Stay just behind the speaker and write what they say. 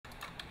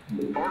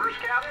Orders,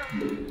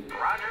 Captain?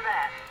 Roger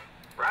that.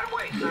 Right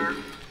away, sir.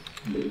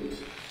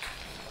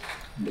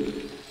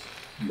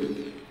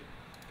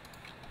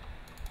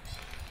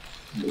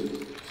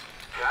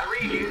 I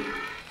read you.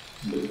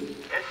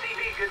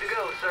 SCV good to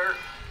go, sir.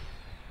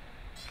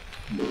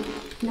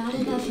 Not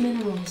enough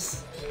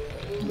minerals.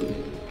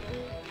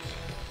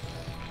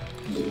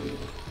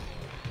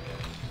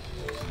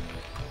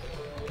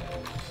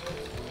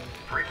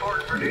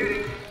 Reporting for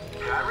duty.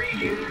 I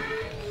read you.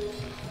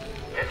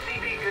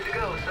 SCV good to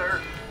go,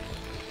 sir.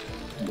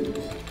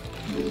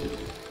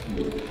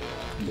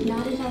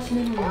 Not enough Orders,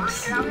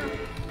 minerals. Captain?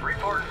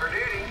 Reporting for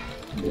duty.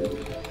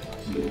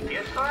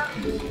 Yes, sir.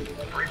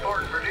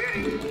 Reporting for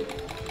duty.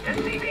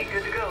 SCV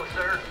good to go,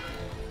 sir.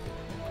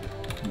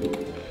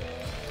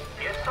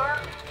 Yes, sir.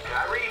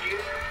 I read you.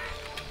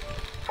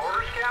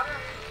 Orders,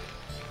 Captain?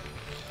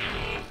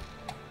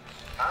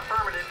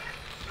 Affirmative.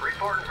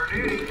 Reporting for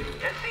duty.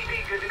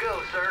 SCV good to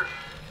go, sir.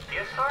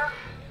 Yes, sir.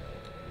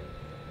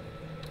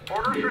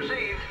 Orders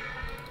received.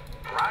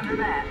 Roger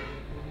that.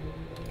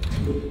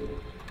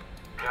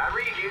 I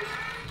read you.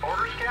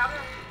 Orders,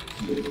 Captain?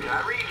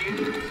 I read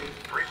you.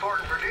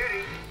 Reporting for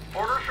duty.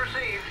 Orders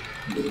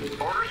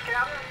received. Orders,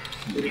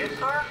 Captain? Yes,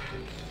 sir.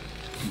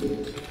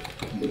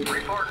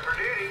 Reporting for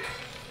duty.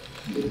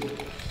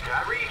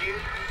 I read you.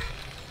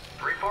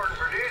 Reporting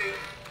for duty.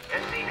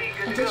 SCV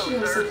good to go,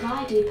 Additional sir.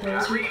 supply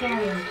depots I read you.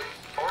 required.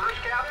 Orders,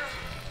 Captain?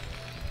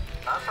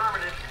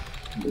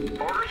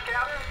 Affirmative. Orders,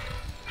 Captain?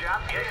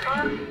 Job yes,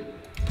 sir.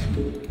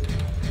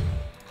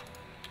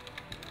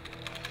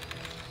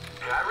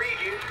 I read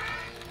you.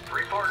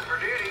 Reporting for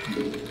duty.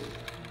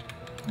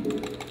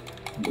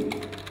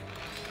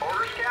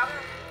 Orders, Captain?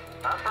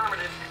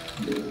 Affirmative.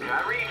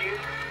 I read you.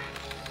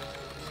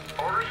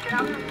 Orders,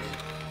 Captain?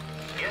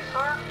 Yes,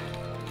 sir.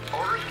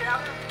 Orders,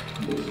 Captain?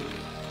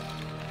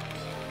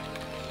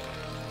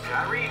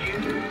 I read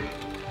you.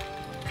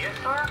 Yes,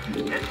 sir.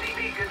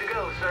 SCV good to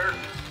go, sir.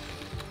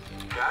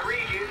 I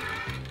read you.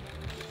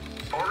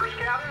 Orders,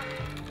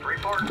 Captain?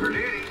 Reporting for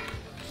duty.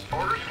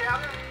 Orders,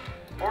 Captain?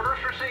 Orders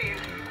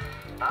received.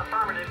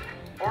 Affirmative.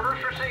 Orders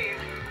received.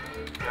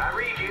 I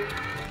read you.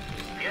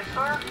 Yes,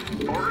 sir.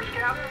 Orders,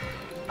 Captain?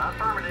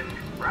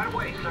 Affirmative. Right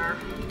away, sir.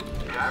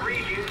 I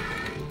read you.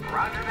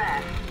 Roger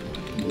that.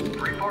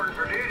 Reporting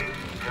for duty.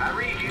 I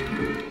read you.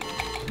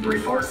 Your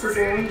Reporting for forces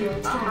are duty. under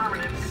attack.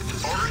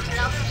 Affirmative. Orders,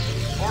 Captain?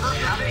 Orders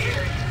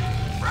received.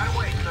 Right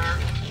away, sir.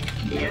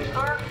 Yes,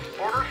 sir.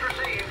 Orders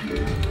received.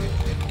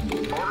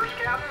 Orders,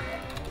 Captain?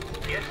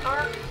 Yes, sir.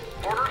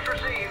 Orders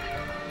received.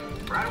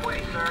 Right away,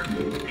 sir.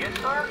 Yes,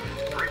 sir.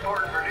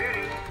 Reporting for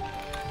duty.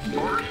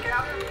 Orders,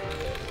 Captain?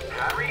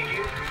 I read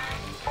you.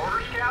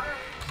 Orders, Captain?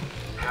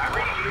 I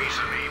read you.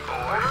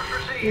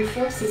 Orders Your received.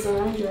 forces are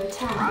under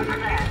attack. Roger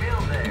that.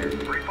 Bill there.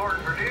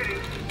 Reporting for duty.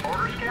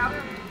 Orders,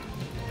 Captain?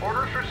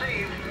 Orders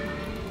received.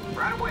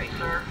 Right away,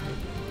 sir.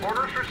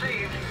 Orders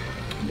received.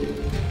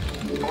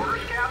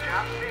 Orders,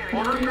 Captain?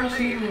 Not Orders enough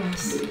received.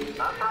 minerals.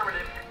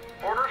 Affirmative.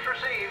 Orders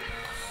received.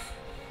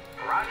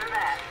 Roger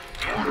that.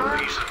 Yes, Order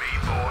sir. piece of me,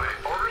 boy.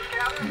 Orders,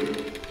 Captain?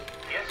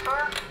 Yes,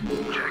 sir.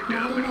 Checked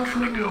Not up and enough good to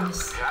go.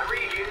 minerals. I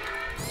read you.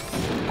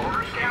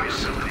 Orders, Give me Captain?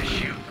 some of this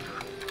shoot.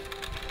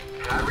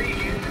 I read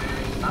you.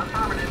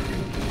 Affirmative.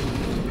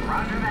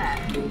 Roger that.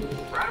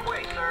 Right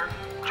away, sir.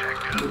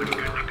 Checked up and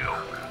good to go.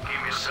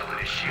 Give me some of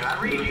this shoot. I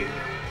read you.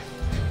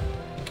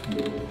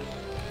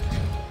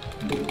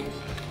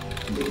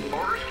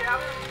 Orders,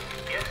 Captain?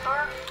 Yes,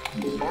 sir.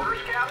 Orders,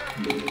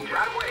 Captain?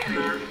 Right away,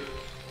 sir.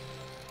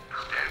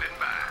 Standing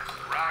by.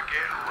 Rock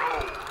and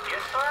roll.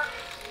 Yes, sir.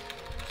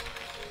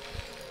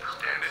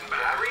 Standing I by.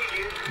 read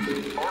you.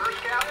 Orders,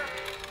 Captain?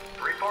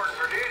 Reporting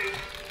for duty.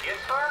 Yes,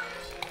 sir.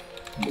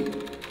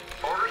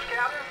 Orders,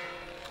 Captain?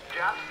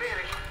 Job's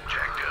finished.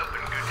 Checked up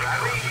and good to I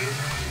go. read you.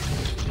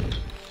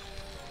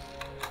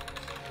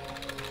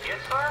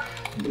 Yes, sir.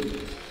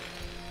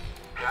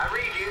 I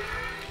read you.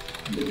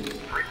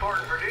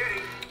 Reporting for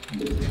duty.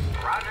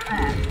 Roger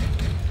that.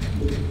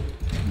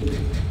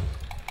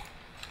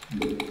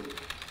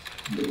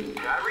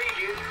 I read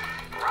you.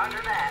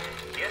 Roger that.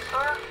 Yes,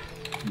 sir.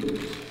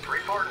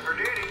 Reporting for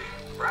duty.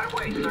 Right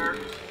away, sir.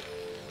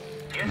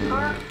 Yes,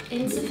 sir.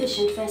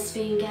 Insufficient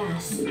Vespine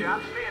gas.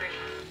 Job's finished.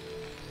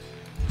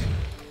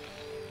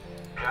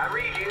 I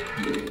read you.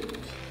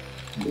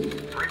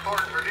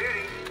 Reporting for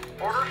duty.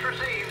 Orders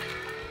received.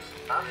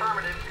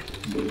 Affirmative.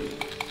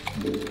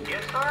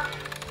 Yes, sir.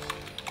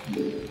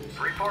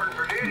 Reporting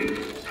for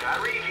duty. I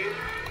read you.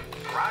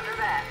 Roger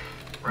that.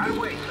 Right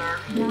away, sir.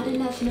 Not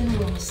enough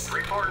minerals.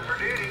 Reporting for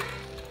duty.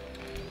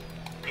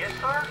 Yes,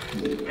 sir.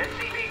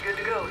 SCV good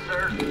to go,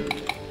 sir.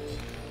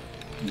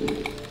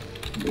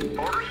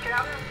 Orders,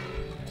 Captain?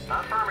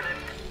 Affirmative.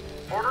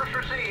 Orders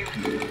received.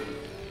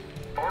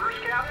 Orders,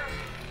 Captain?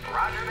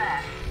 Roger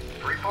that.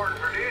 Reporting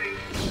for duty.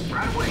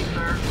 Right away,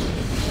 sir.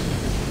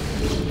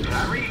 I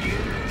read you.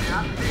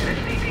 Job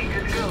finished. SCV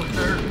good to go,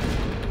 sir.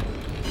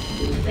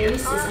 Base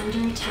is sir. under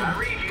I attack.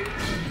 read you.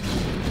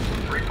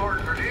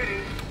 Reporting for duty.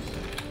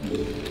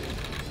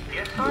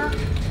 Yes, sir.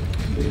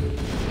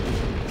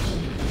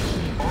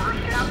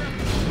 Orders, Captain?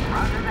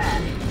 Roger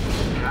that.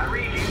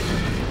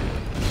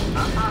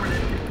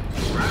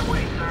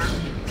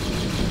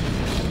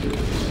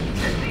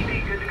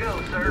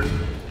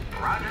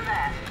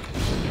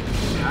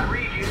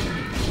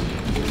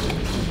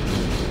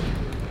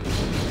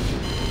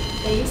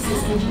 Base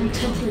is under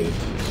complete.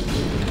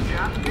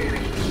 Job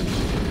finished.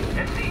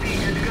 SCP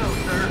good to go,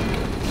 sir.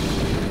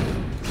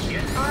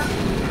 Yes, sir.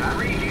 I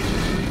read you.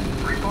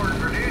 Reporting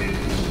for duty.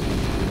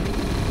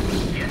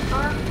 Yes,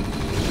 sir.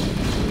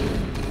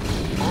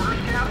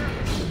 Orders, Captain.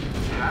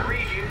 I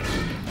read you.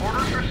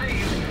 Orders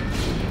received.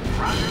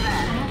 Roger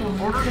that.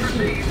 Orders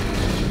received.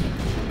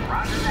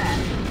 Roger that.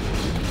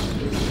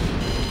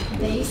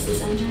 Base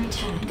is under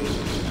attack.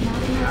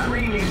 Not enough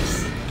minerals.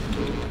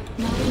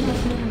 Not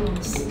enough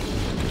minerals.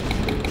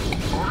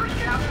 Orders,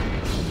 Captain.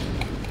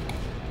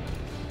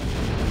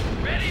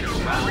 Ready to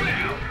roll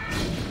out.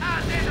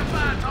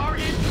 Identify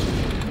target.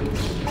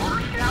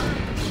 Orders, Captain.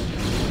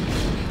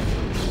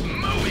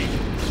 Moving.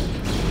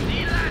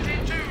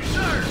 Delighted to,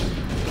 sir.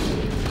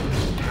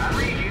 I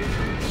read you.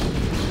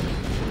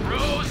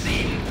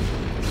 Proceeding.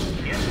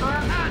 Yes, sir.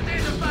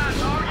 Identify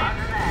target.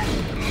 Roger that.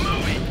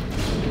 Moving.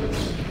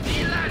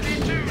 Delighted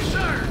to,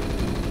 sir.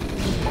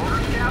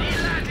 Orders, Captain.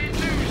 Delighted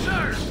to,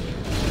 sir.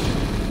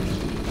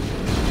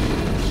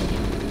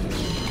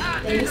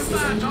 Base is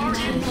Identify under target.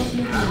 attack of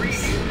I read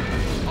minerals. you.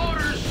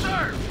 Orders,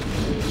 sir.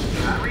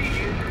 I read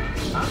you.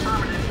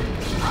 Affirmative.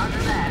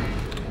 Roger that.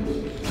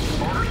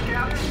 Orders,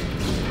 Captain.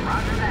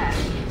 Roger that.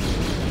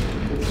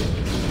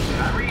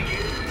 I read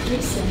you.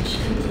 Research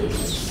complete.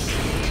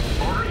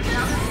 Orders,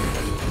 Captain.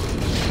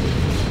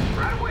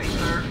 Right away,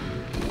 sir.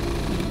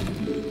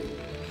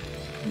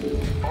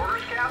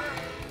 Orders, Captain.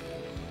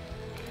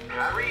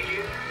 I read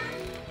you.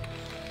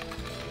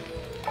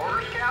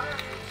 Orders, Captain.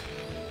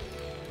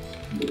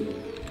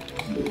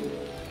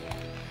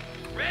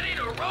 Ready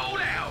to roll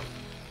out.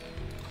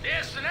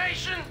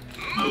 Destination,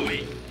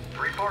 moving.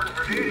 Reporting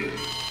for duty.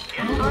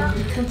 Yes, Add-on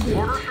sir. complete.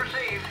 Orders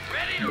received.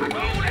 Ready to I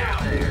roll can't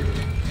out. get there.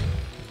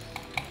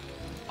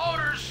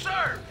 Orders,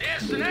 sir.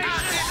 Destination,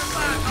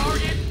 identify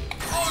target.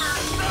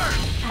 Orders, sir.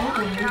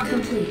 Add-on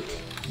complete.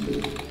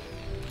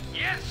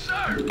 Yes,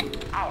 sir.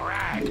 All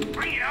right,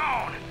 bring it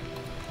on.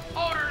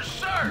 Orders,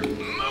 sir.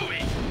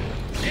 Moving.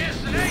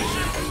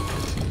 Destination.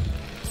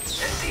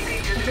 SCP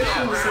good to go,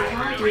 Additional sir.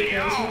 supply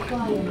details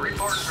required.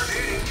 Reporting for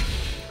duty.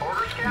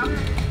 Orders, Captain.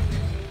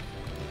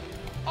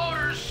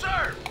 Orders,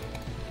 sir.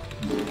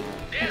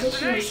 Additional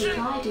Destination.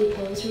 supply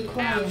depots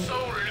required.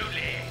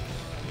 Absolutely.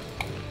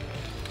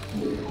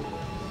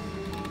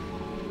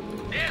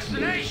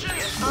 Destination.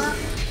 Yes, sir.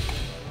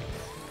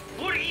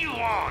 What do you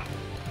want?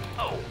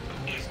 Oh,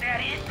 is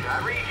that it?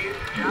 I read you.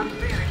 Job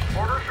finished.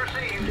 Orders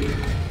received.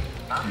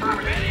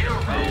 Affirmative. Ready to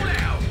roll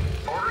out.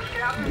 Orders,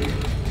 Captain.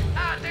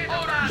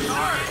 Identify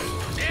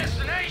target.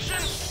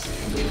 Destination.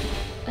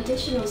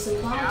 Additional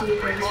supply Job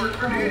depots reporting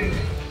for required. duty.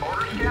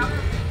 Orders,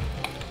 Captain.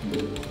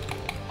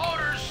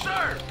 Orders,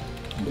 sir.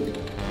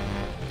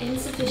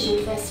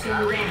 Insufficient I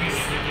Vespene read gas.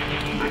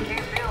 you. I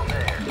can't build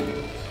there.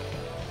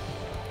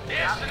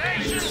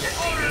 Destination.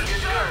 Orders,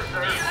 sir.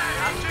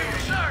 Delighted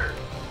to, sir.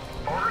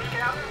 Orders,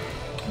 Captain.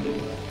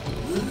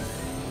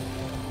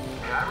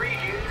 I read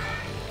you.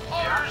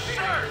 Job Orders, sir.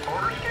 finished.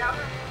 Orders,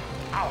 Captain.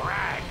 All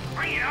right,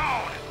 bring it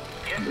on.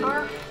 Yes,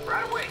 sir.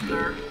 Right away,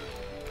 sir.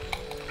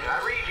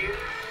 I read you.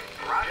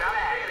 Roger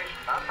that.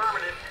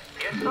 Affirmative.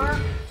 Yes,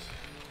 sir.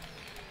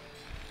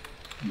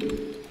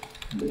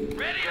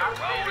 Ready to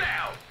roll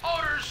out.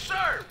 Orders,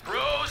 sir.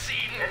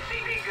 Proceeding.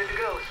 SCP good to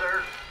go,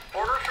 sir.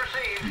 Orders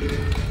received.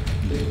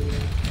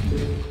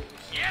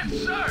 Yes,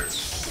 sir.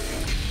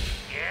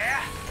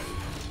 Yeah.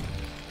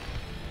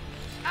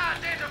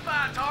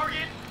 Identify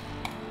target.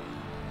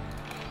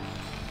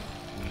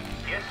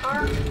 Yes, sir.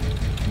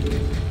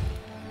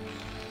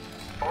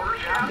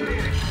 Orders, job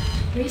finished.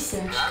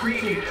 Research I read you.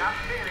 complete. Job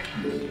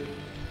finished.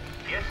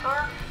 Yes, sir.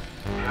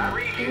 I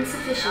read you.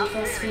 Insufficient Job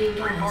finished. Vespene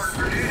gas. Report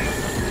for duty.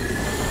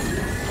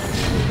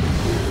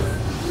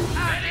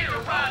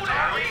 Identify I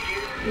target. read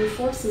you. Your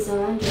forces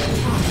are under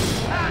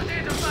attack.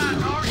 Identify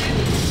target.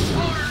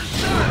 Orders,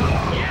 sir.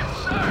 Yes,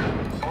 sir.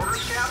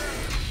 Orders, Captain.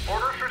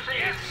 Orders received.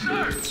 Yes,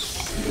 sir.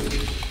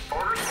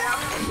 Orders,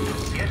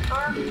 Captain. Yes,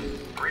 sir.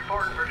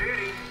 Reporting for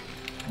duty.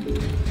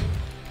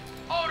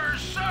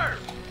 Orders, sir.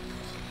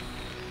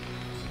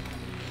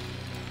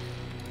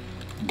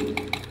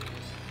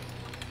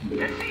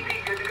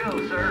 SCP good to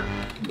go, sir.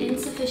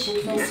 Insufficient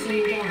Vespene SCP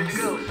good to gas.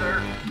 go,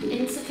 sir.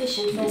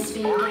 Insufficient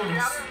Vespene Orders,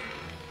 gas. Captain.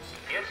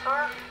 Yes,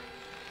 sir.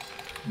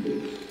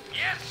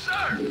 Yes,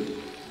 sir.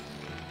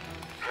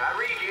 I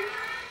read you.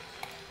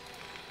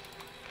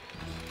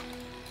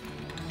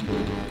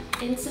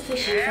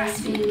 Insufficient Yeah.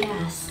 Vespene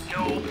gas.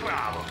 No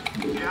problem.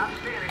 Job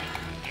finished.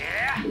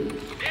 Yeah.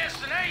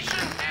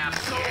 Destination,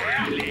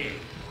 absolutely.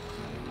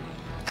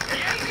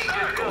 Yes, SCP sir.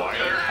 good to go, sir.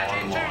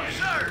 Delighted to,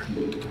 sir.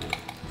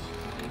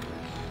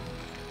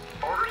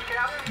 Orders,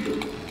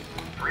 Captain.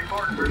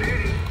 Reporting for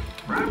duty.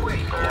 Right away,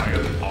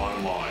 sir.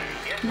 Online.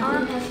 Yes, Not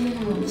sir. enough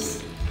minerals.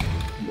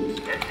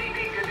 SCP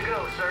good to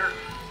go, sir.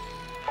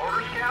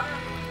 Orders, Captain.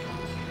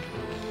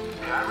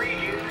 I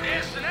read you.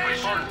 Destination.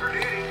 Reporting for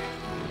duty.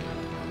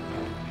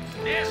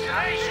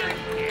 Destination.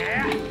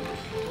 Yeah.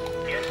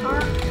 Yes, sir.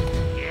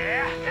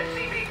 Yeah.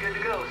 SCP good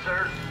to go,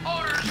 sir.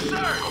 Orders, sir.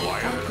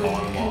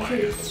 Upgrade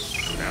complete.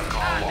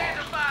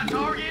 Identify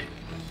target.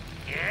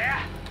 Yeah.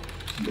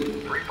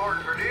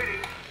 Reporting for duty.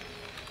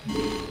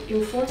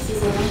 Your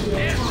forces are under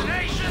attack.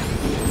 Destination?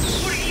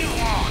 What do you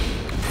want?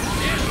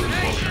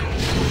 Destination?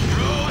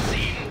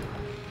 Proceeding.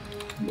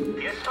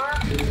 Yes, sir.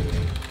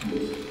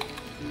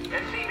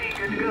 SCV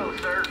good to go,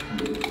 sir.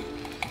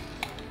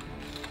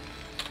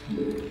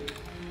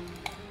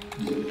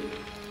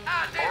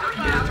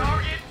 Identify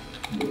target.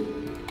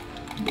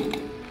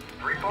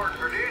 Reporting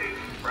for duty.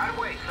 Right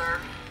away, sir.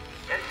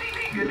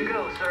 SCV good to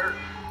go, sir.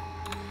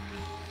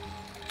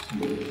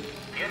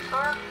 Yes,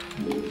 sir.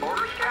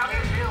 Orders county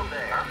is still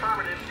there.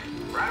 Affirmative.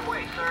 Right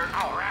away, sir.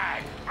 All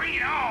right, bring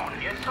it on.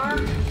 Yes,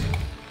 sir.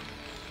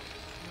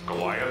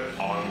 Goliath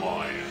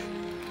online.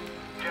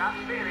 Job's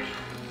finished.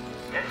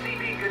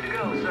 SCV good to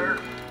go, sir.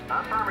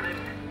 Affirmative.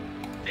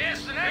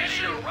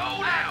 Destination?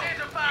 Roll out.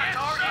 Identify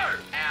target. Sir.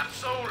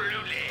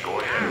 Absolutely. Go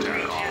ahead, I'll Jack.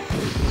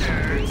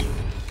 reach you, sir.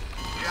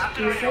 Job's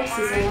Your finished.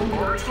 forces are under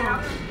Orders attack.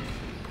 county.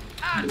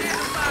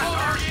 Identify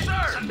target.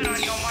 Sir. Something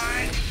on your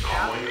mind?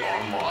 Calling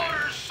online.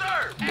 Orders,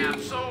 sir.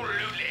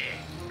 Absolutely.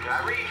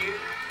 I read you.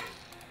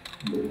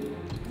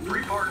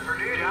 Reporting for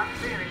duty. Job's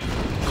finished.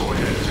 Go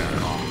ahead,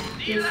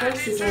 Jack. Your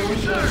forces are under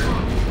sir. attack.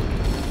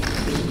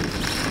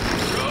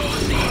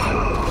 Proceed.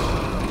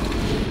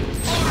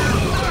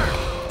 Orders, sir.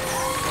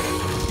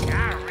 I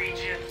read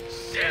you.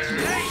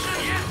 Destination?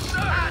 Yes,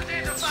 sir.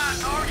 Identify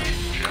target.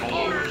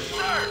 Orders,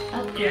 sir.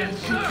 Upgrade Yes,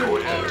 sir.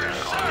 complete. Orders,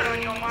 sir. On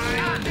your mind.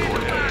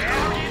 Identify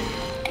target.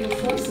 Your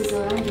forces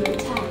are under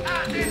attack.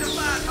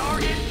 Identify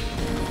target.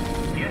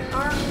 Yes,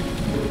 sir.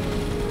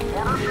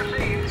 Orders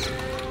received.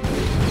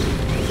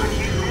 I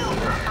can't build,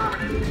 sir.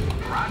 Affirmative.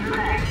 Roger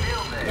that.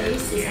 Build there.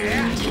 Base is under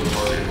attack.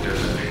 Target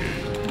designated.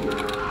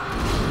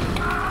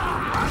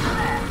 Roger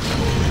that.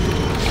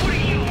 What do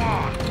you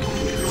want?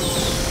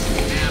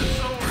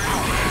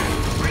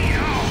 Absolutely. Bring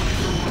it on.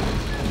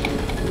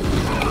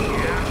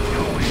 Yeah, I'm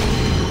going.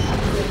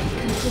 Upgrade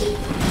complete.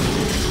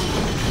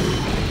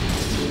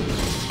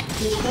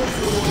 Your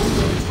forces are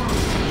under attack.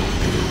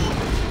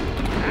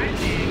 I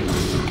dig.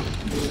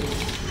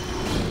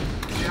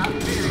 Job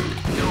finished.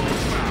 No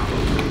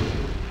problem.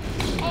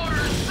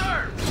 Orders, sir.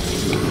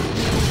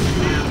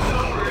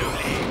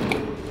 Absolutely.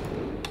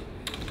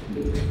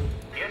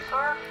 Yes,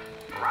 sir.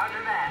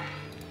 Roger that.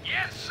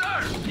 Yes, sir.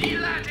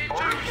 Delighted to,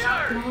 Orders,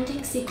 sir.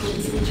 Landing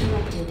sequence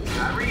interrupted. I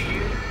read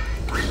you.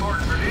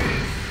 Reporting for duty.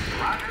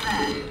 Roger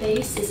that.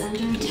 Base is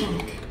under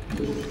attack.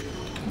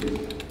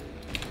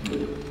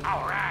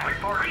 All right.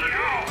 Reporting Bring for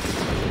it on. duty.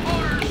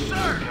 Orders,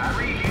 sir. I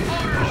read you.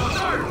 Orders,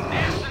 sir.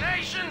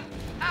 Destination.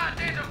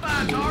 Identify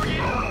target.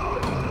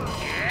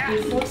 Yeah.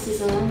 Your forces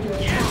are under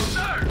Yes,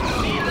 attack. sir.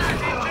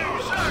 Delighted to,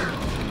 sir.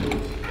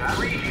 I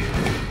read you.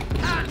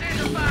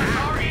 Identify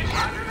target.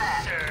 Roger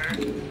that. Sir.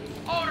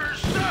 Orders,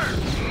 sir.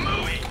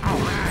 Move it. All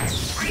right.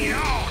 Bring it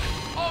on.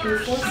 Your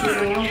Orders, forces sir.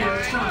 are under Yes,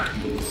 attack. sir.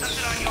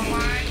 Something on your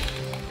mind?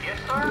 Yes,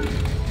 sir.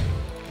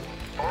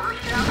 Orders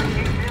count. I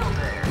can't build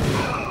there.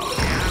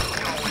 Yeah, I'm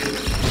going.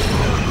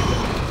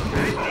 I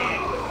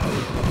dig.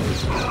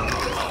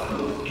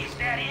 Is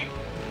that it?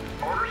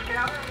 Orders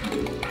count.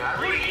 I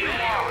What do read you you.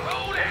 want?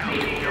 Roll out.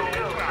 SCV good to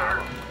go, sir.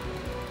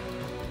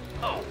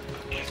 Oh,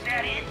 is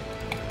that it?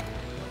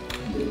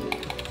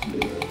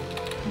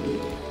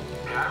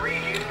 I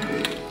read you.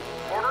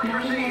 Orders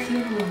Not enough received.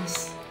 minerals.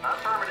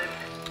 Affirmative.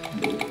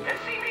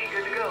 SCV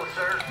good to go,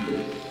 sir.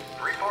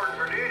 Reporting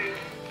for duty.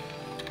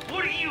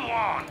 What do you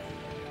want?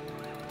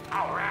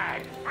 All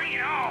right, bring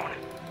it on.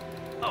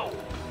 Oh,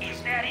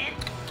 is that it?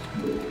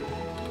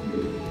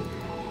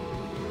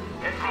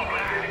 SCV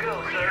good to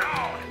go, Bring sir. it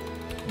on.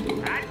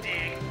 I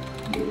dig.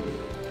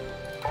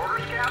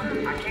 Orders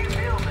count. I can't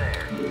build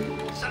there.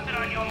 Something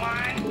on your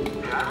mind?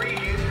 I read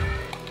you.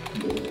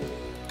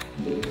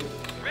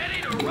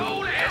 Ready to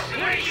roll out. SCV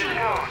good to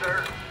go,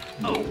 sir.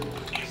 Oh,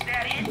 is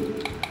that it?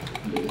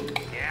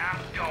 Yeah,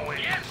 I'm going.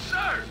 Yes,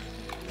 sir.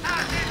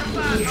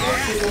 Identify Your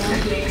forces target. are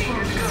under SCV good to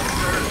attack. go,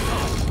 sir.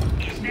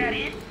 Is that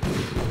it?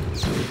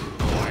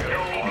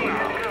 SCV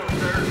good to go,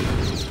 sir.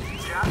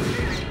 Job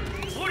finished.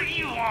 What do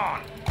you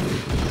want?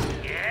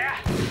 Yeah?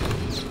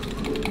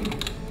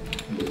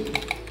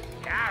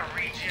 I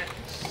read you,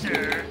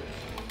 sir.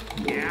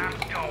 Yeah, I'm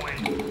going.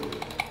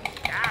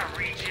 I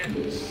read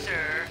you,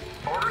 sir.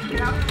 Orders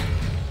count.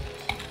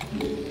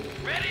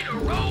 Ready to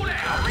roll I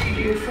out. read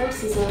Your you.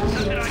 forces are under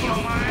Something on your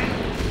attack. mind?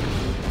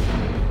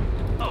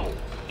 Oh,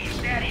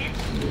 is that it?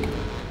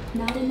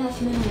 Not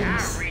enough I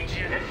minerals. read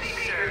you,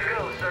 SCV sir. good to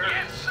go, sir.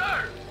 Yes, sir.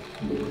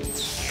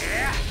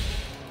 Yeah?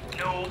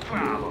 No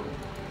problem.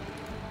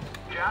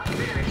 Job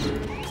finished.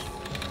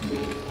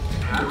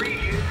 I read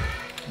you.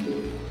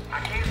 I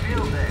can't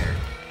build there.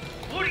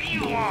 What do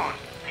you want?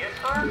 Yes,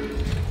 sir.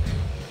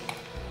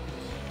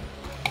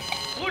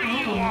 What do you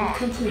Add-on want?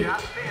 complete.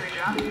 Job finished.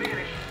 Job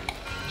finished.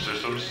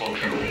 Systems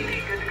functional.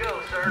 SCV good to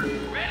go, sir.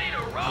 Ready to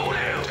Go roll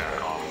ahead, out.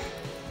 TACOM.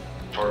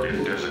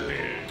 Target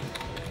designated.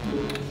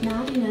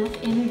 Not enough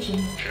energy.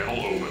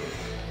 Channel open.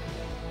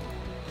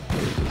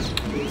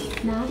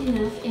 Not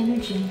enough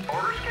energy.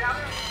 Orders count.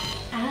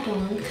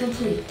 Add-on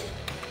complete.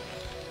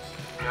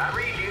 I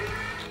read you.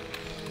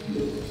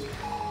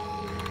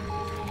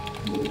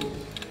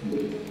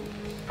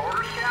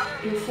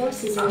 Your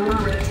forces are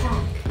under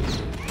attack.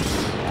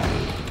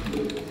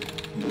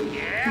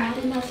 Yeah? Not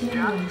enough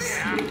minerals.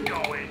 Yeah, I'm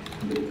going.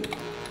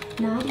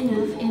 Not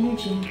enough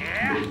energy.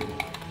 Yeah?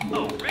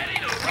 Oh, ready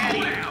to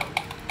roll out.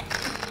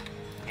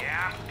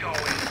 Yeah, I'm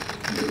going.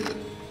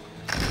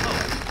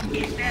 Oh,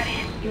 is that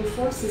it? Your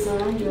forces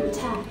are under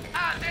attack.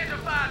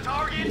 Identify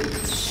target.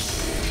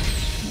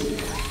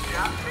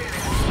 Job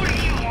finished. What do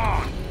you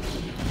want?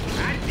 I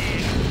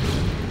did.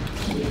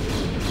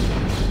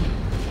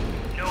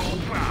 No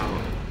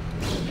problem.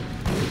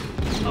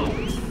 Oh,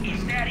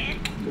 is that it?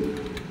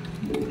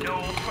 No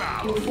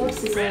problem. Your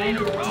forces are Ready to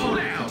under roll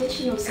attack. out.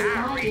 Additional supply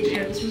I reach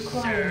depots it,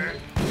 required. sir.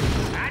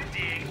 I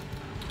dig.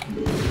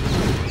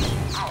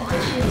 All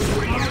Additional right,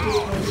 bring supply it on.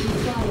 depots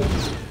required.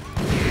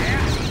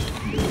 Yeah?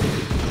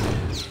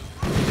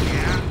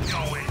 Yeah, I'm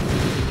going.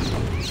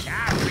 I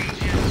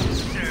reach it,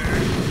 sir.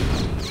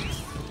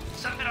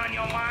 Something on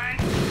your mind?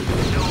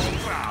 No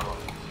problem.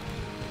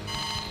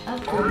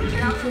 Upgrade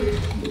complete.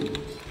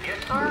 Yes,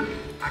 sir.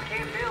 I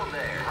can't build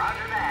there.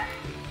 Roger that.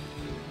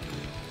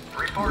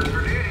 Reporting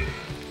for duty.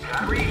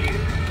 I read you.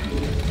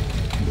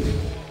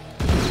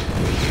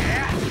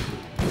 Yeah?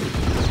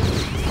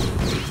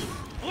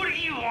 What do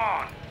you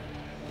want?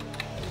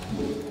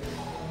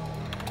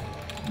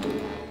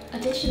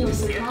 Additional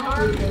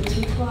supply depots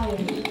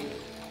required.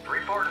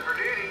 Reporting for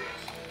duty.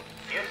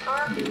 Yes,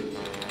 sir.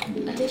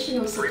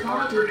 Additional supply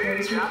Reporting for duty.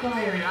 depots Job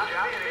required. finished.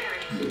 Job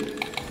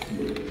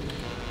finished.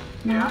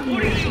 Not What do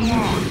enough you energy.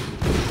 want?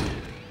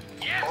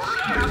 Yes, Orders,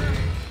 sir. Captain.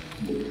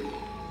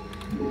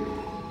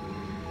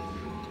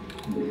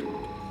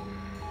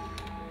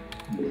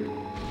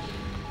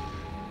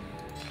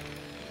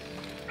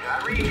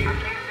 I read you. I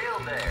can't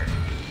build there.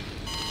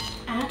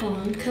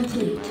 Add-on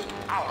complete.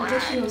 All right.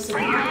 Additional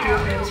supply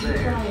Yeah. depots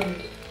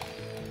required.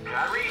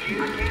 I read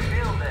you. I can't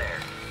build there.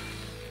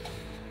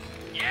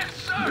 Yes,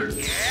 sir.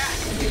 Yeah?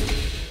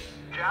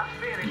 Job's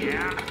finished.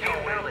 Yeah, I'm I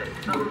can't going. build it.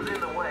 Something's in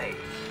the way.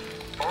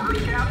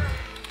 Orders, Captain?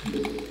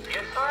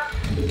 Yes, sir.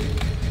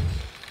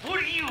 What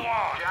do you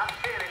want? Job's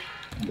finished.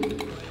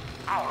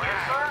 All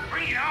Yes, right. sir.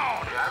 Bring it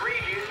on. I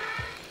read you.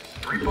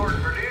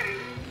 Reporting for duty.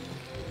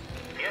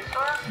 Yes,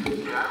 sir.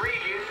 I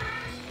read you.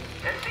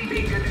 SCB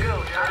good to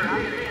go, sir. I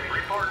finished.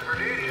 Reporting for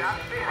duty. I'm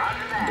finished.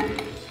 Roger that.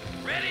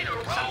 Ready to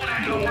roll out. Something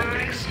on your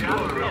mind?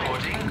 Job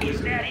reporting.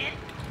 Is that it?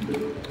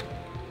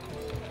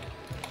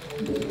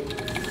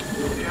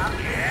 Job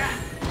Yeah?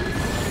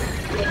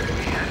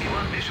 Have you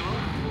on visual?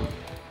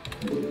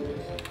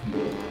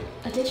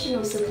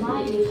 Additional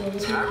supply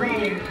depots I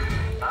read you. required.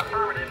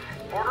 Affirmative.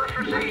 Orders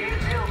for C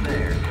and build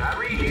there. I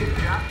read you.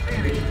 Job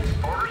finished.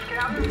 Orders,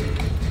 Captain?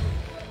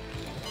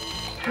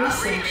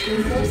 Job read Research. you.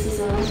 Your forces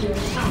are under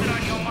attack. Something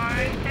on your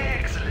mind?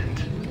 Excellent.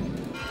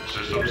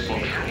 Systems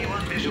functional.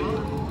 on visual?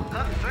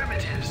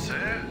 Affirmative,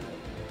 sir.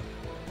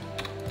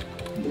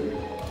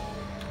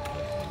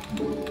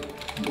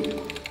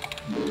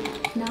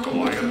 Not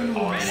enough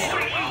minerals.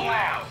 Ready to roll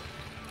out.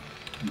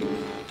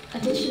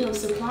 Additional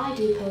supply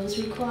depots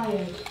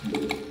required.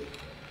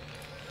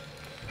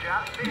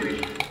 Job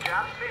finished.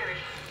 Job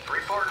finished.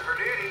 Reporting for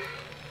duty.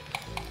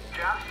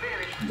 Job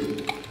finished.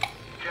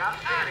 Job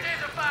finished.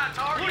 Identify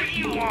target. What do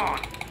you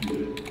want?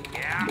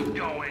 Yeah, I'm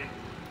going.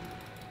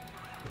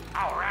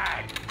 All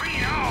right. Bring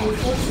it Your on.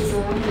 forces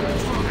are under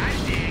attack. I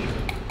dig.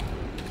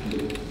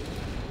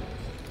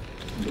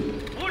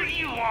 What do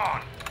you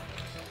want?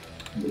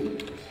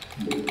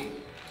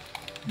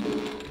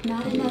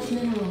 Not enough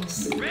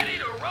minerals. Ready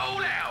to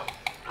roll out.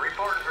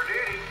 Reporting for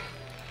duty.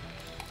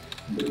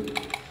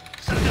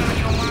 Something on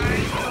your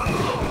mind?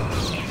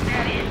 Is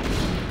that it?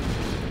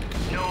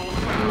 No Your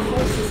problem.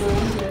 forces are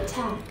under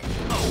attack.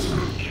 Oh,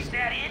 is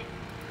that it?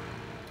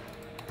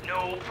 No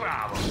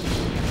problem.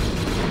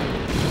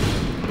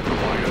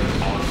 Fire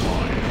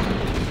online.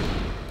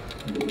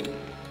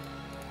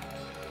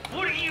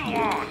 What do you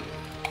want?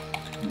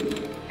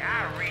 I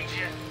read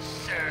you,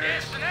 sir.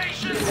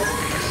 Destination?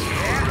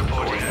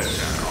 Reporting. Orders.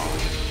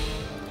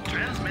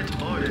 Transmit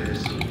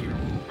orders.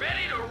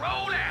 Ready to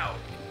roll out.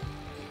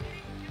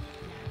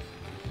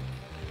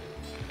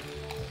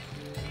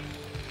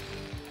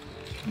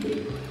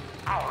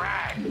 All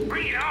right,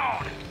 bring it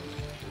on.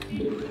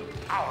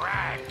 All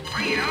right,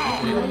 bring it on.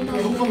 Not 이렇게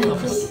enough 한번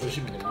minerals.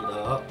 보시면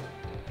됩니다.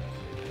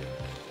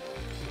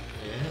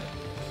 예.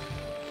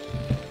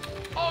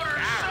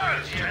 Orders, sir.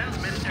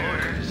 Transmit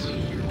orders.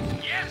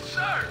 Yes,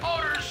 sir.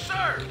 Orders,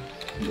 sir.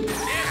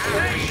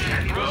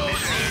 Destination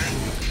proceed.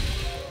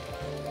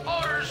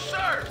 Orders,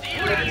 sir.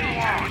 What do you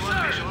want,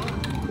 sir?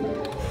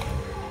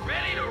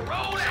 Ready to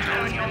roll out.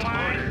 On your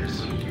mind?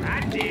 I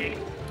dig.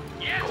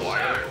 Yes,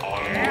 Fire sir.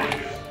 online.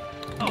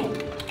 Oh,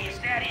 is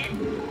that it?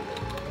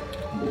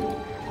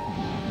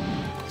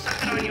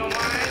 Something on your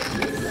mind?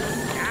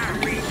 I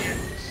read you,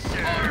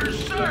 sir. Orders,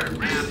 sir.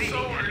 Absolutely.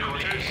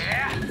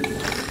 Yeah?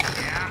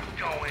 Yeah, I'm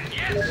going.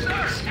 Yes, sir.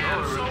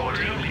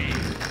 Absolutely.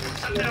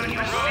 Something on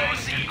your mind?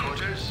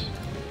 Headquarters.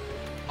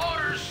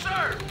 Orders,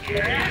 sir.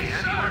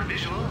 Yes, sir.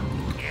 Visual.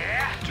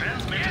 Yeah.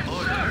 Transmit Yes,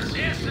 orders. sir.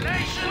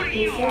 Destination. What do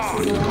Your you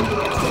forces want? are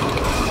under attack.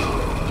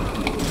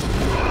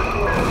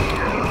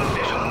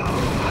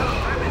 Visual.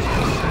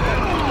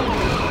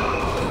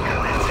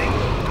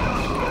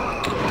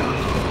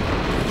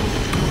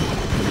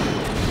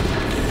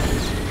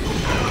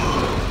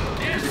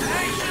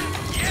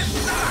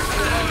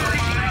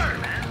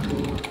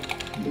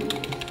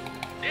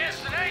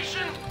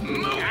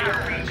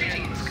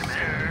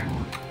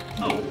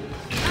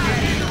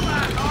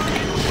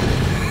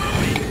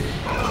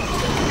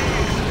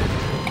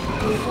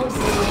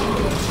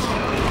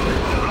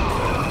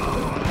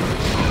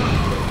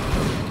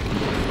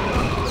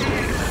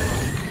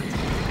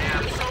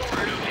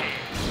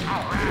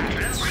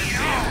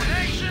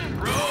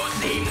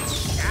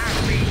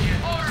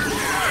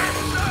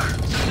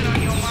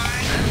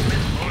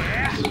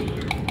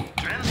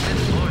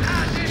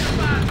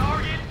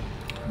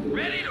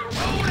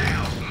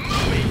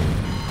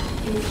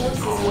 Your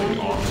forces are Calling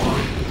under online.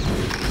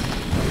 attack.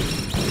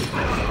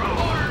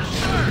 Orders,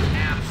 sir.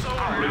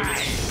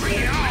 Absolutely. Bring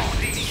it on.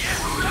 Yes,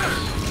 sir.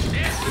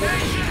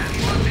 Destination.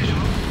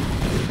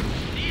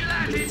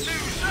 Delighted to,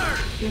 sir.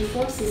 Your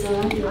forces are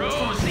under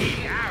attack. Proceed.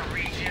 I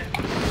read you,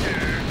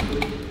 sir.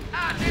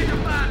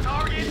 Identify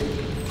target.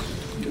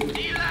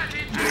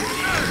 Delighted to,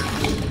 sir.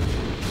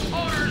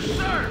 Orders,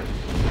 sir.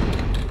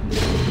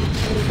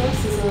 Your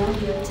forces are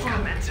under attack.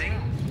 Commencing.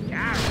 I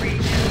read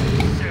you,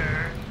 sir.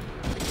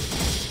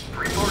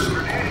 Report for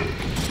duty.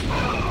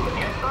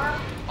 Yes, sir.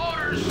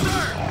 Orders,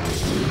 sir.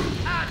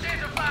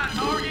 Identify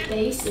target.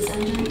 Base is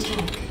under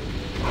attack.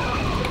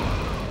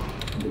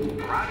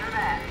 Roger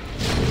that.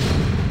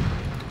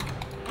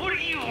 What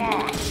do you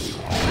want?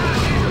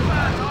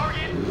 Identify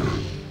target.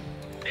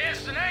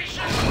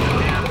 Destination.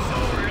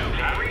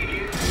 Absolutely. I read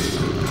you.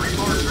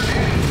 Report for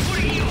duty. What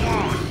do you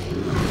want?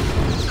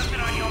 Something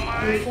on your Your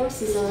mind?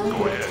 forces are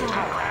under attack.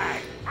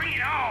 Alright, bring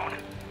it on.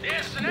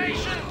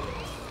 Destination.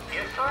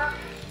 Yes, sir.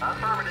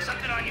 Affirmative.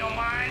 Something on your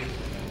mind?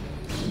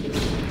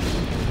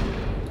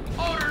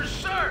 Orders,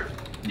 sir.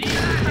 Delighted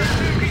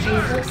to,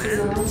 Your sir. forces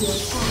are under attack.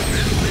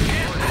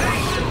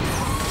 Destination.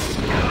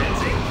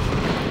 Commencing.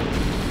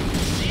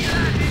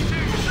 Delighted to,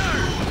 sir.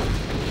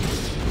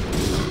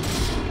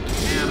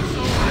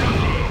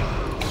 Absolutely.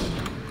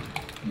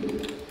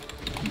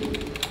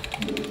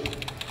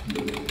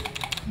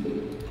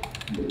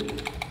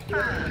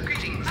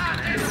 Greetings,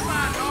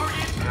 Identify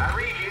target. I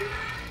read you.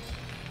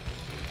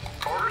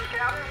 Orders,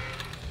 Captain.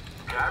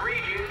 I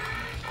read you.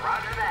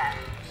 Roger that.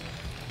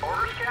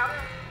 Orders,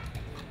 Captain.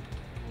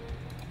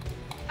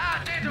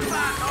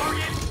 Identify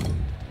target.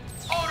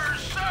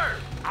 Orders, sir.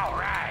 All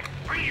right,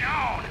 bring it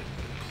on.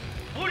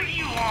 What do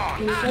you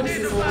want? Your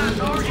forces are Identify under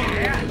target.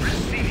 attack. Yeah,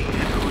 receiving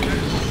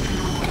headquarters.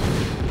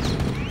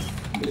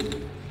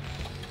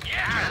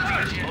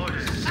 Yes, sir.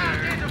 Orders, sir.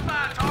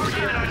 Identify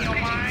target on your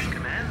mind.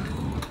 Command.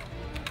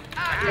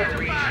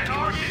 Identify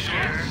target.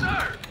 Yes,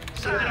 sir.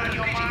 Something on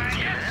your mind.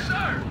 Yes,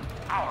 sir.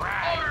 All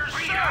right. Orders,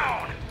 bring it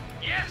on.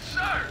 Yes,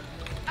 sir.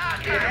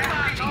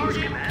 Identify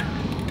target.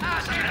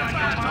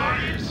 Identify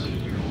targets.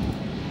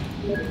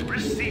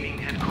 Receiving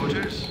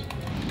headquarters.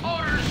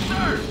 Orders,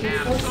 sir. Your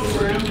forces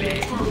are under Absolutely.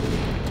 attack.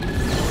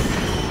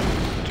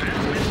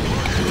 Transmit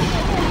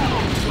orders.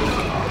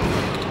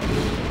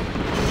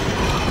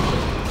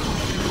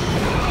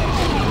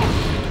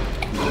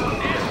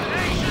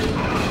 Destination.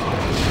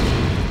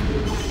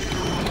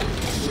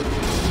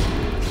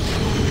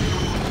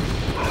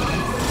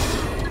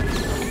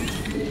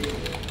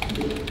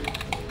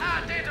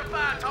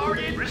 Identify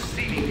target.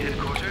 Receiving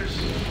headquarters.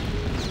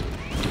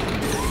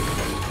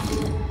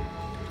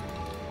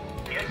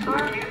 Yes, sir.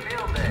 Can't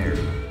build there.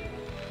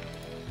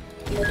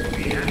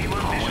 We have you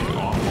on Calling visual.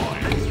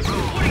 online. Let's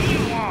roll. What do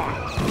you want?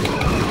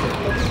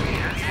 We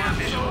have you on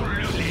visual.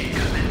 Absolutely.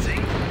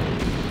 Commencing.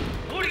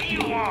 What do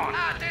you want?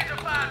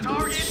 Identify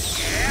target.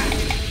 Yeah.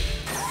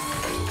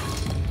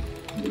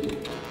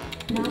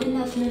 Not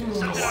enough minerals.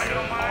 Something on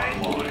your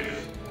mind? Online.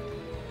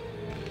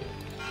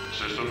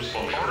 Systems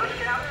functional. Orders,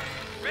 Captain.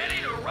 Ready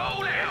to roll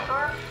Yes, out.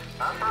 sir.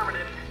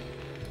 Affirmative.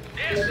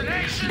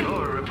 Destination.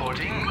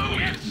 Reporting.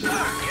 Yes, sir.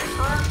 Yes,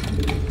 sir.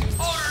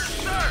 Orders,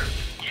 sir.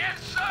 Yes,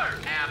 sir.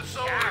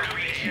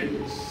 Absolutely.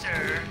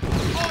 Sir.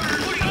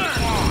 Orders, what do you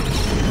want?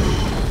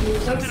 Your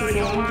forces are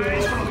under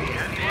attack.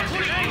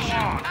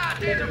 Destination.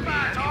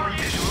 Identify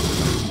target.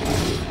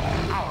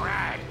 All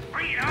right.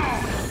 Bring it on.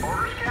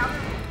 Orders,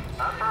 Captain.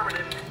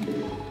 Affirmative.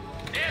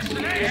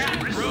 Destination.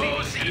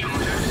 Proceed.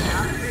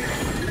 Copy.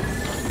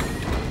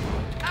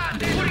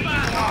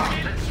 Identify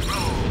target. Let's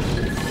roll.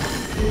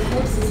 Your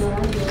forces are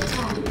under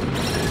attack.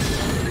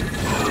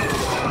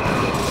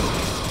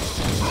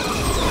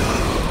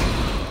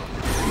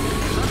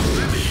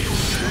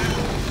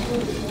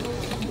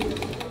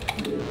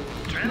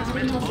 Not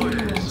Transmit enough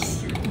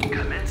orders. minerals.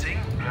 Commencing.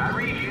 I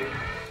read you.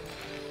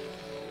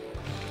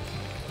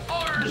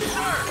 Orders, sir.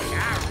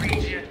 I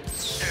read you,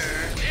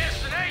 sir.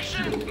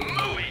 Destination.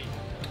 Moving.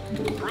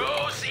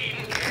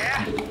 Proceeding.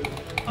 Yeah.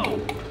 Oh,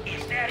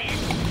 is that it?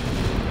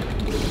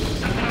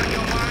 Something on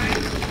your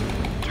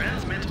mind?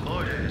 Transmit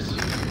orders.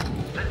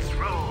 Let's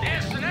roll.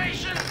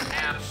 Destination.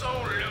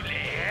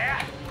 Absolutely.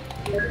 Yeah.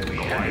 We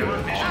have you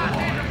on visual.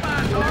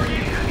 Identify target. We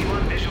have you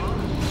on visual.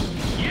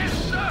 Yes,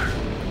 sir.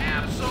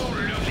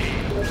 Absolutely.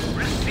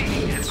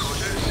 Receiving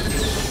headquarters.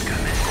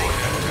 Commencing.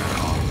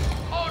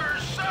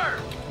 Orders, sir.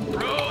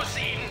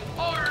 Proceeding.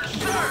 Orders,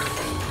 sir.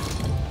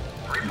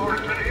 Report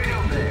for duty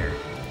there.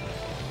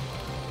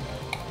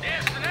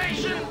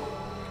 Destination.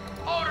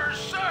 Orders,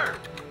 sir.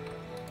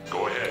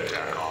 Go ahead,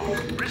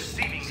 TACOM.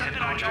 Receiving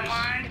something on your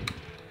mind?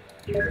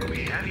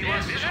 We have you on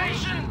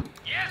destination.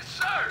 Yes,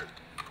 sir.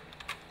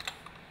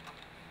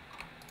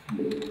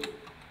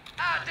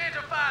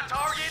 Identify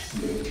target.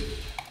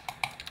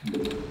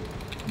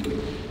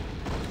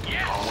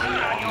 Yes, sir.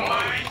 On your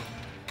mind.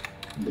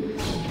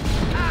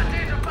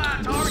 Identify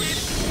target.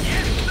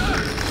 Yes, sir.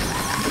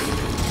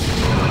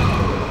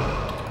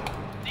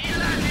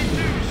 Delighted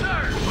to,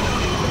 sir.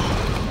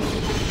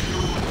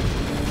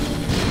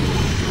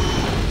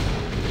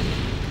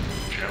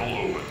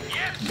 Channel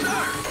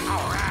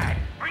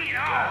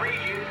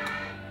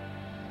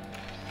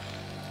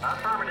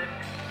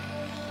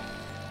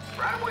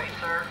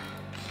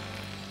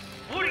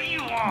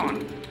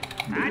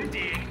I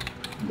dig.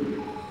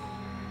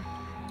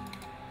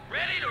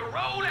 Ready to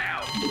roll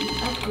out.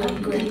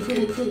 Upgrade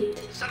complete.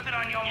 Something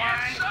on your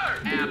mind? Yes,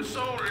 sir.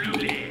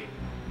 Absolutely.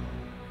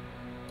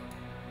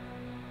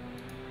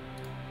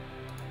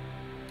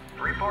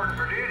 Reporting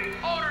for duty.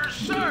 Orders,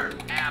 sir.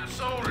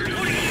 Absolutely.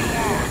 What do you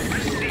want?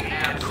 Receiving.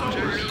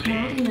 Absolutely.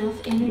 Not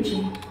enough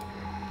energy.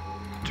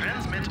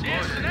 Transmit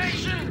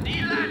destination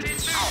delighted to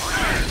sir.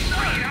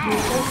 Your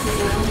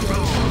forces are under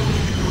attack.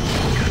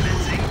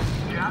 Commencing.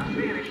 Job's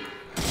finished.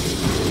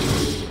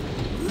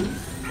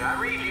 I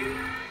read you.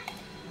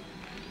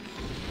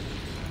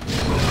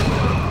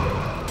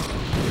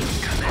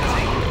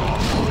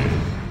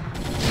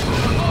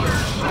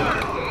 Orders, sir.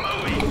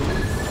 Moving.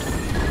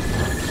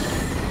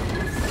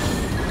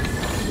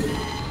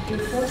 Your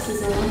forces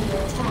are under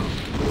attack.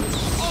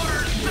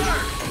 Orders, sir.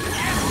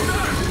 Yes,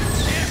 sir.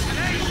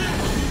 Destination.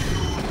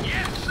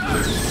 Yes, sir.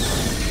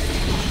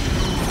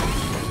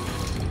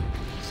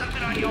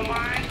 Something on your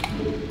mind?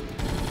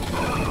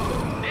 Reporting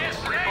for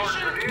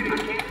Destination. duty. I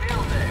can't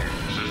build there.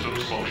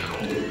 Systems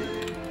functional.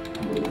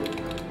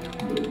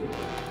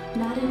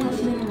 Not enough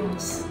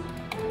minerals.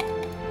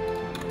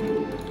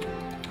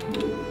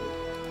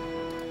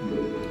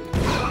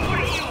 What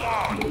do you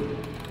want?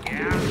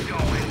 Yeah, I'm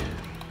going.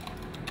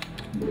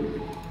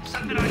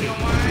 Something on your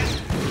mind?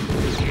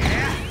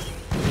 Yeah?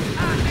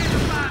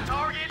 Identify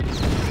target.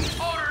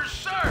 Orders,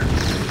 sir.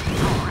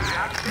 All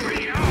right,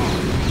 bring it on.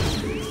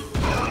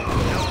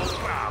 No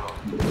problem.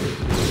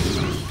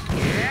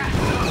 Yeah?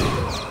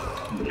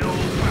 No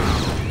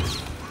problem.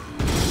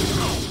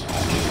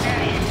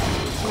 Daddy.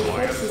 Your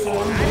forces are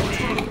under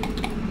attack.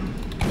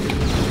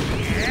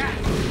 Yeah?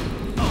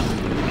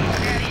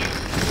 Daddy.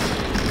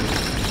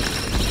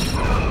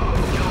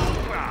 No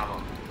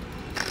problem.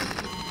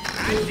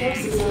 Your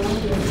forces are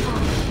under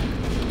attack.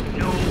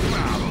 No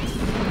problem.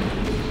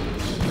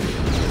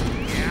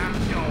 Yeah, I'm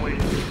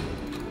going.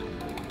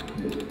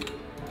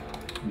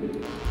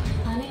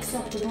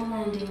 Unacceptable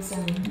landing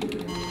zone.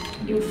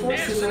 Your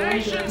forces are under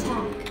Destination.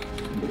 attack.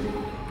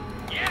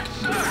 Yes,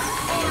 sir.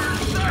 Orders,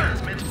 sir.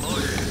 Transmit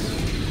orders.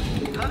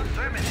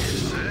 Affirmative,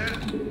 sir.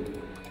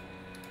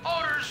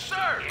 Orders,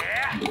 sir.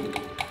 Yeah.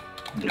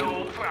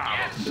 No problem.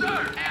 Yes, sir.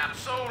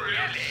 Absolutely.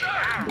 Yes, sir.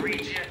 I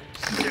read you,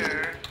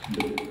 sir.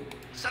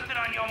 Something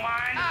on your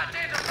mind?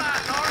 Identify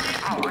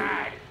target. All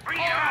right. Bring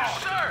it on.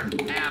 Sir.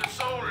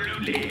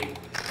 Absolutely.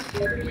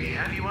 We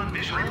have you on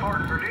visual.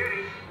 Reporting for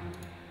duty.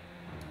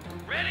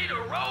 Ready to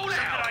roll out.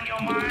 Something on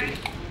your mind?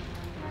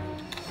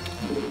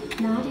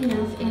 Not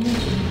enough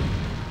energy.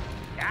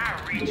 I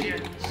read you,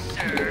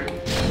 sir.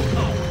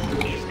 Oh,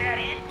 is that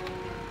it?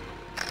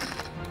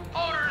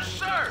 Orders,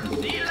 sir.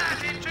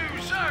 Delighted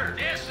to, sir.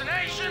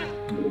 Destination?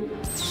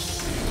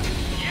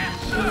 Yes,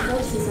 Your sir.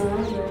 forces are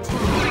under What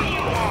attack. do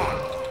you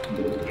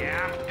want?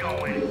 Yeah, I'm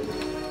going.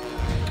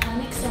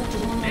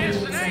 Unacceptable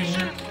landing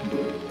Destination?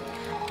 zone.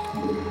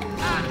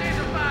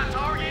 Identify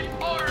target.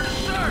 Orders,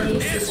 sir.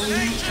 Base is under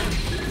Destination?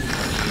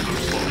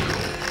 attack.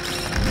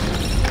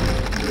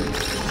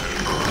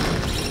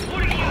 What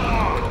do you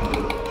want?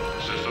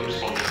 Systems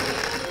functional.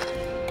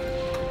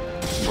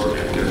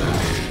 Target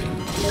destination.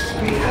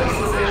 Your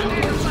forces are under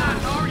Identify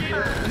attack.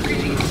 target.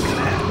 Greetings,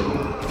 command.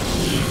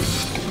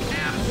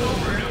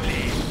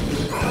 Absolutely.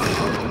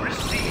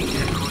 Receiving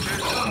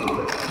headquarters.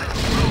 Let's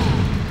roll.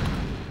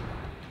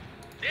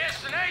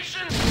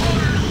 Destination?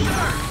 Orders,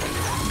 sir.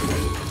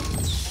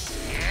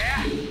 Yeah?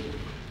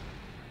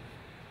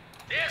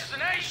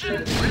 Destination?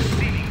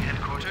 Receiving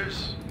headquarters.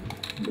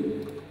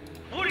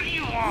 What do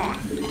you want?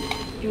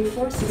 Your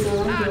forces are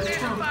under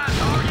Identify attack.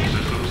 target.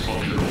 Systems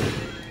functional.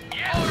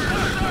 Yes,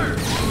 orders, sir.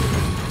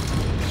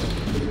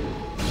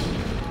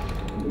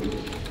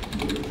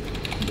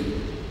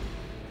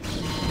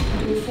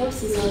 Your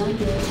forces are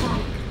under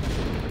attack.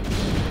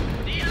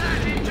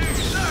 Delighted to,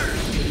 sir.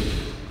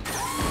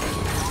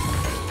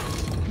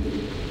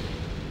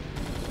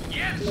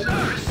 Yes,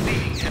 sir.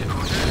 Receiving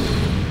headquarters.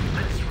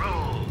 Let's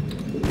roll.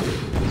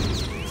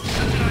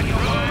 Something on your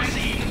mind?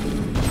 Receiving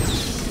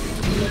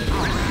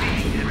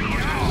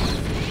headquarters.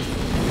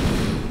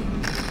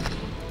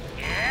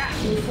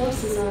 Yeah? Your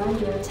forces are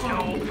under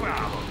attack. No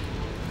problem.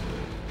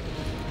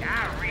 I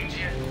read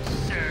you,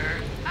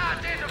 sir.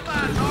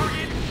 Identify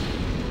target.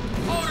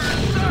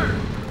 Orders, sir.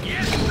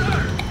 Yes, sir.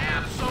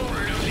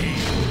 Absolutely.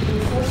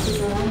 Your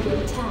forces are under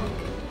attack.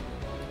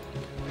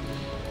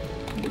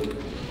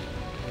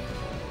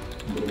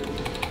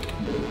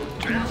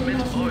 Not Transmit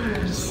enough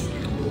orders. minerals.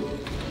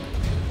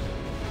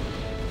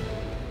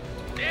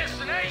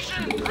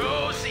 Destination,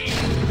 proceed.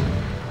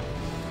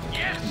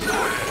 Yes, sir.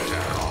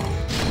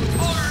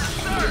 Orders,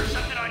 sir.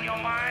 Something on your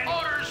mind?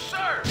 Orders,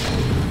 sir.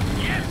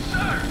 Yes,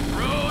 sir.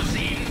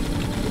 Proceed.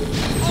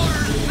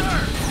 Orders, sir.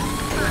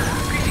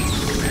 Greetings,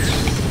 command.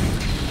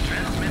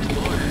 Transmit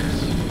orders.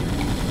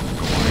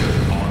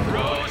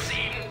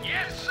 Proceed.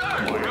 Yes, sir.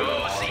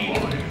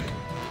 Proceed.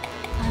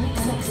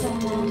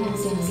 Unacceptable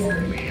landing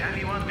zone. We have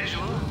you on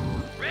visual.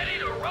 Ready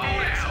to roll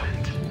out.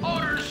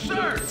 Orders,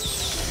 sir.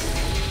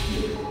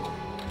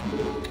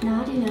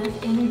 Not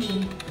enough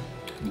energy.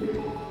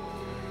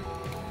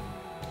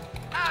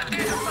 Identify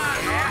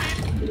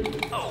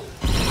Oh,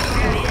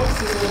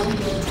 Forces are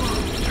under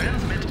attack.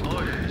 transmit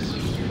orders.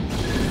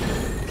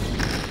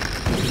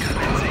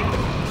 Commencing.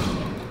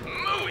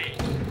 Moving.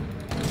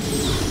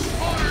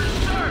 Orders,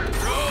 sir.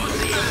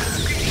 Proceed.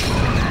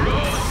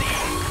 Proceed.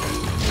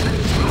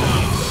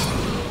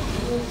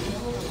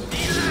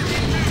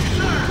 Delighted to,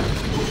 sir.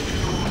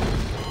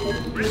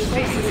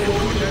 Forces are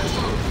under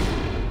attack.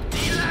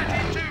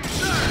 Delighted to,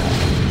 sir.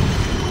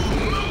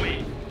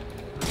 Moving.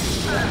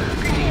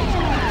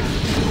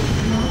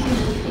 Not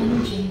enough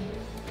energy.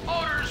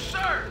 Orders,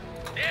 sir.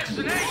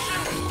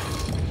 Destination.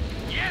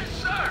 Yes,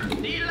 sir.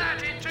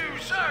 Delighted to,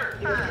 sir.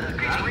 I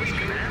read you.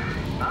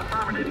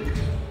 Affirmative.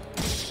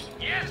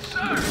 Yes,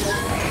 sir.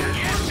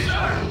 Yes,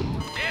 sir.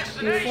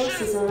 Your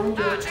forces are Destination.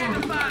 under attack.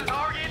 Identify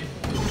target.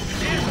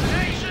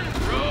 Destination.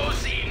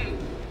 Proceeding.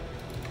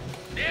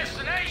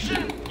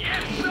 Destination.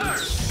 Yes, sir.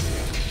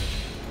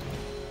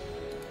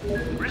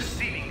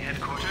 Receiving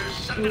headquarters.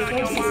 Something Your on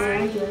your forces are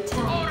mind? under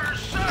attack. Orders,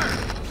 sir.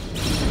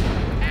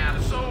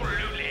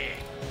 Absolutely.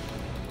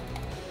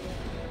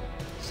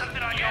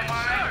 Something on your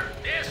mind? Sir.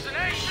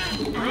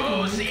 Destination.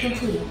 Add-on Proceeding.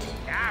 complete.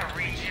 I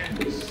read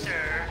you,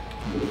 sir.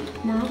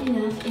 Not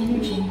enough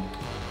energy.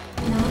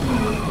 Not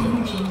enough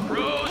energy.